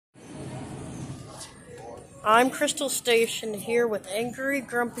I'm Crystal Station here with Angry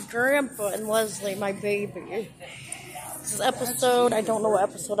Grumpy Grandpa and Leslie, my baby. This is episode, I don't know what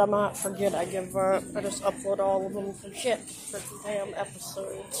episode I'm at, forget, I give up. I just upload all of them, forget for damn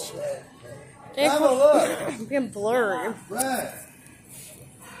episodes. Dang, being blurry.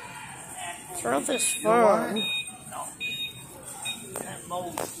 Turn off this phone.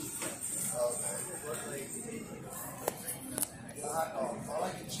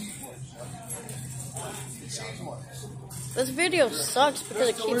 This video sucks because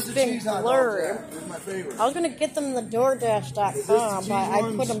it keeps being blurry. I was gonna get them in the DoorDash.com, but I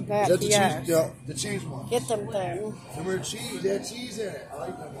put them back. The cheese one. Get them then. Remember cheese? They had cheese in it. I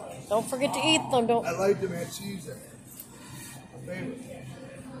like them ones. Don't forget to eat them. Don't. I like them. Had cheese in it. My favorite.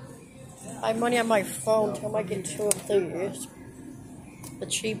 I have money on my phone, so I might get 2 of these. The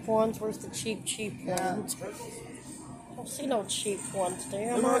cheap ones. Where's the cheap ones? I don't see no cheap ones.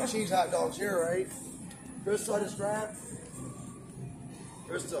 Damn. Remember cheese hot dogs here, right? Crystal, I just grabbed.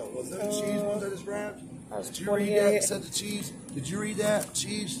 Crystal, was them cheese ones I just grabbed? That's Did you read that? It said the cheese. Did you read that?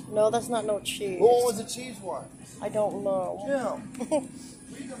 Cheese? No, that's not no cheese. What was the cheese one? I don't know. Yeah.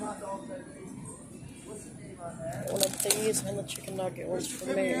 Read them hot dogs. What's the name on that? One of these and the chicken nugget was for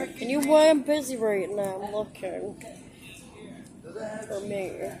me. Can you why I'm busy right now? I'm looking for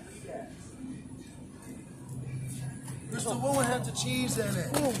me. Crystal, what would have the cheese in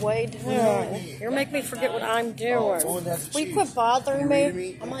it? You way down. You're making me forget what I'm doing. Will you quit bothering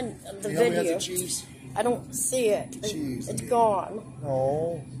me? I'm on the video. I don't see it. It's gone.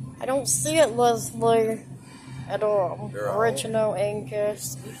 No. I don't see it, Leslie, at all. Original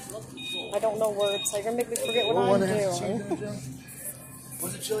Angus. I don't know where it's like. You're making me forget what I'm doing.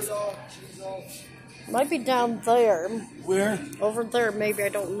 Was it chili dog? Cheese dog? Might be down there. Where? Over there, maybe. I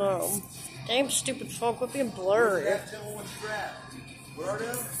don't know. Damn stupid phone, quit being blurry. What are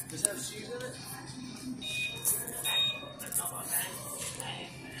them? Does it have cheese in it?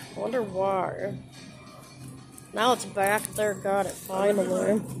 I wonder why. Now it's back there. Got it,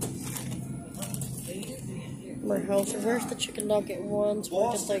 finally. More healthy. Where's the chicken nugget ones?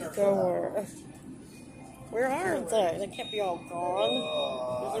 Where did they go? Where are they? They can't be all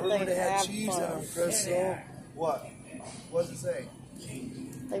gone. I remember they had cheese on them, Crystal. What? What does it say?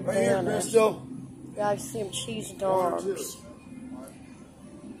 They right here, Crystal. Yeah, I see them cheese dogs. They're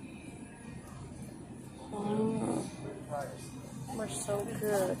so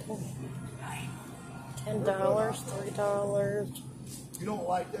good. $10, $3. You don't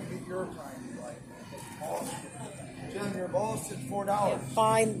like them, get your kind. You like Boston. Jen, your Boston, $4. Can't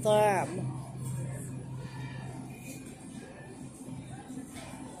find them.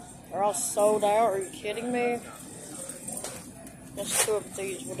 They're all sold out. Are you kidding me? Just 2 of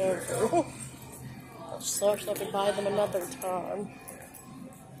these, whatever. That sucks. I can buy them another time.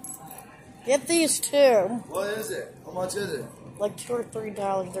 Get these 2. What is it? How much is it? Like $2 or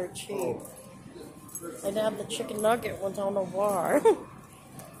 $3. They're cheap. They'd have the chicken nugget ones. I don't know why.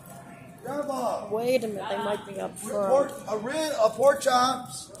 Wait a minute. They might be up front. A pork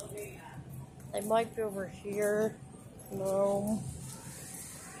chops. They might be over here. No.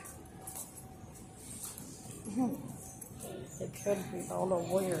 It could be. I don't know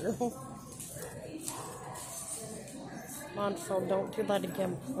where. Come on, phone. Don't do that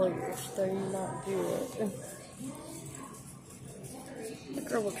again, please. Do not do it. The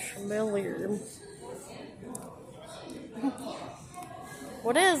girl looks familiar.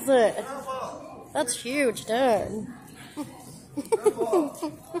 What is it? That's huge, Dad.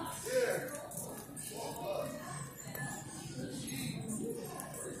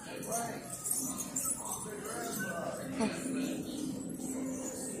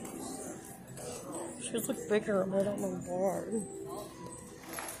 She looks bigger, and I don't know why.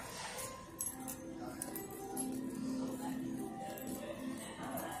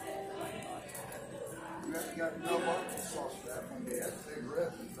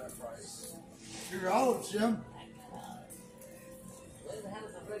 You're out, Jim.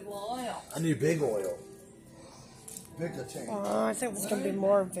 I need big oil. Big tank. I think there's gonna be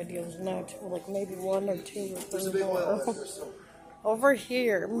more videos now too, like maybe 1 or 2 or 3 more. Over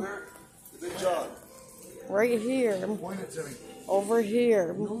here. Where? The big jug. Right here. Point it to me. Over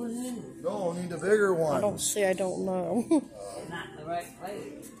here. No, I need the bigger one. I don't see. I don't know. Not the right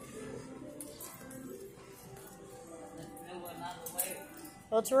place.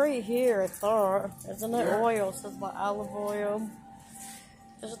 Well, it's right here, I thought. Isn't it oil? It says about olive oil.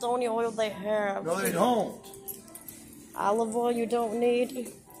 This is the only oil they have. No, they don't. Olive oil you don't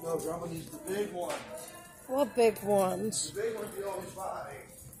need? No, Grandma needs the big one. What big ones? The big ones you always buy.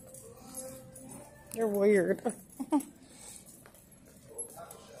 You're weird.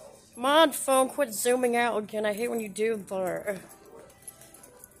 Come Come on, phone, quit zooming out again. I hate when you do that.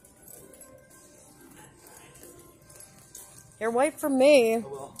 Here, wait for me. Oh,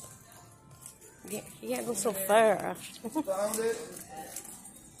 well. You can't go so fast. Found it.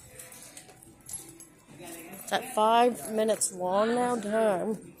 It's at 5 minutes long now?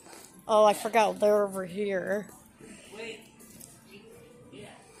 Damn. Oh, I forgot they're over here.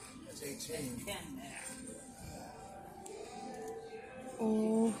 That's 18.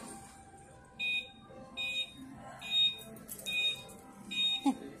 Mm.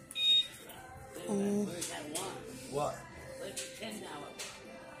 Mm. What? $10.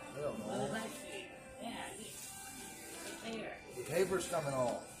 I don't know. Yeah, there. The paper's coming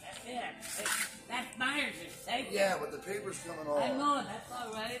off. That's it. That's Myers. Take it. Yeah, but the paper's coming off. I know, that's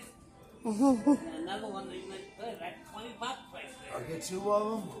all right. And another one that you might put, that's $20 right there. I'll get 2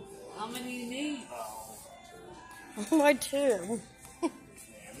 of them. How many you need? Why two? Man,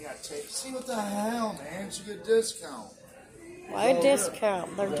 we gotta take. See what the hell, man? It's a good discount. Why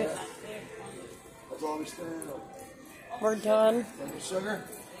discount? They're That's all we stand up. we're done. Any sugar?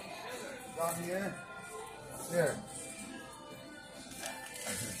 Down here? Here.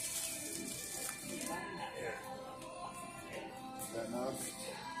 Is that enough?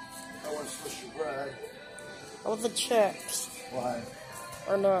 I want to switch your bread. Oh, the chips. Why?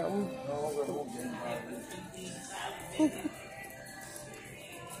 Or no? No, we're whole game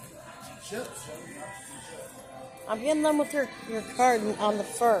chips. I'm getting them with your card on the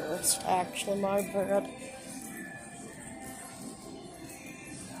first. Actually, my bad.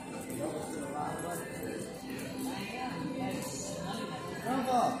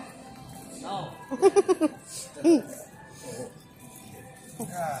 Grandpa. No. I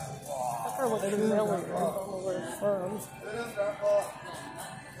feel like a million. I don't know where it's from. Get him, Grandpa.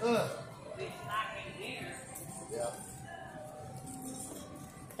 Yeah.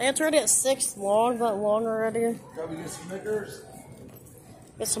 Hey, it's already at 6 long. That long already. Can we get some Snickers?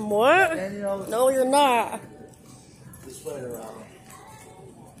 Get some what? And you know, No, you're not. this way around.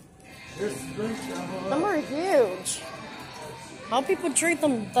 Here's some drinks, Grandpa. Them are huge. How people treat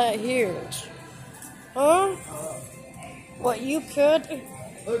them that huge? Huh? What, you could?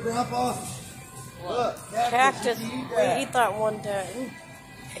 Look, Grandpa. Look, Cactus. you can eat We that. eat that one day.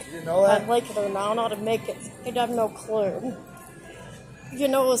 You didn't know I'd that? like it or not. I don't know how to make it. I'd have no clue. You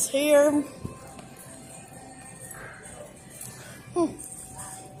know it was here.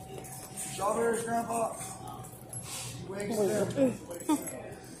 Strawberries, Grandpa? You wings them.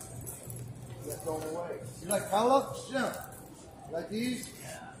 That's going away. You like collops, Jim? You like these?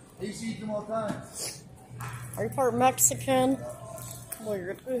 He used to eat them all the time. Are you part Mexican?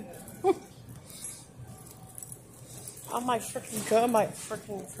 Weird. Oh, my freaking gum, my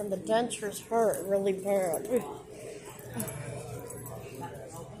freaking from the dentures hurt really bad.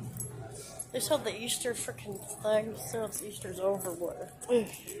 They said the Easter freaking thing, so it's Easter's over with.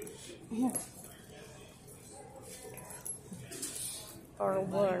 Or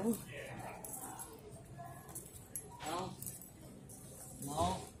warm. No.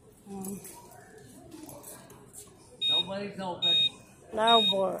 No. Nobody's open. Now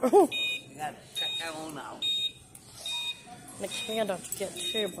what? You gotta check that one out. The can have to get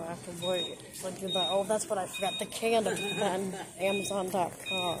too, but I have to wait. So I do that. Oh, that's what I forgot. The can of on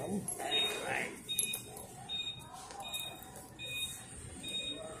Amazon.com. Right.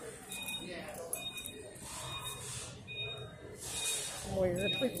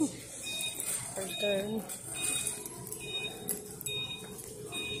 Weird. There's Doom.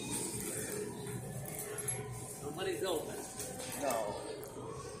 Nobody's open. No.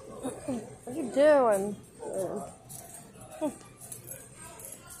 What are you doing?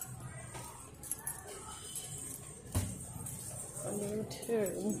 Me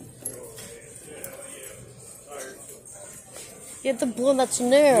too. Get the blue that's You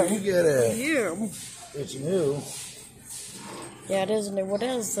new. get it. You. It's new. Yeah, it is new. What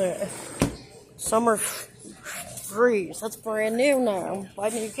is it? Summer Freeze. That's brand new now. Why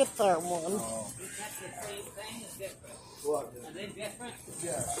didn't you get that one? You got the same thing, it's different. What? Are they different?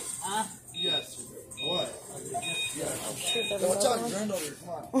 Yes. Huh? Yes. What? Yes. Shoot, there's Watch out, another your one. granddaughter. Come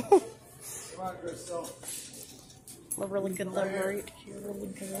on. Come on, Crystal. We're really good though, right? You're really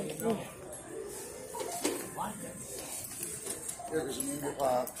good. What? Here's a new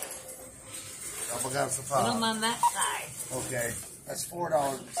pop. Grandpa got some Put them pop. on that side. Okay. That's $4 or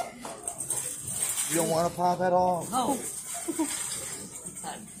something. You don't want a pop at all? No.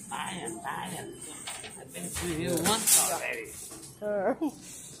 I'm buying. I've been through here once already. Sure.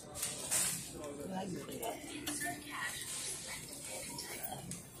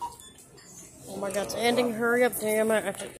 Oh my god, it's ending. Hurry up, damn it.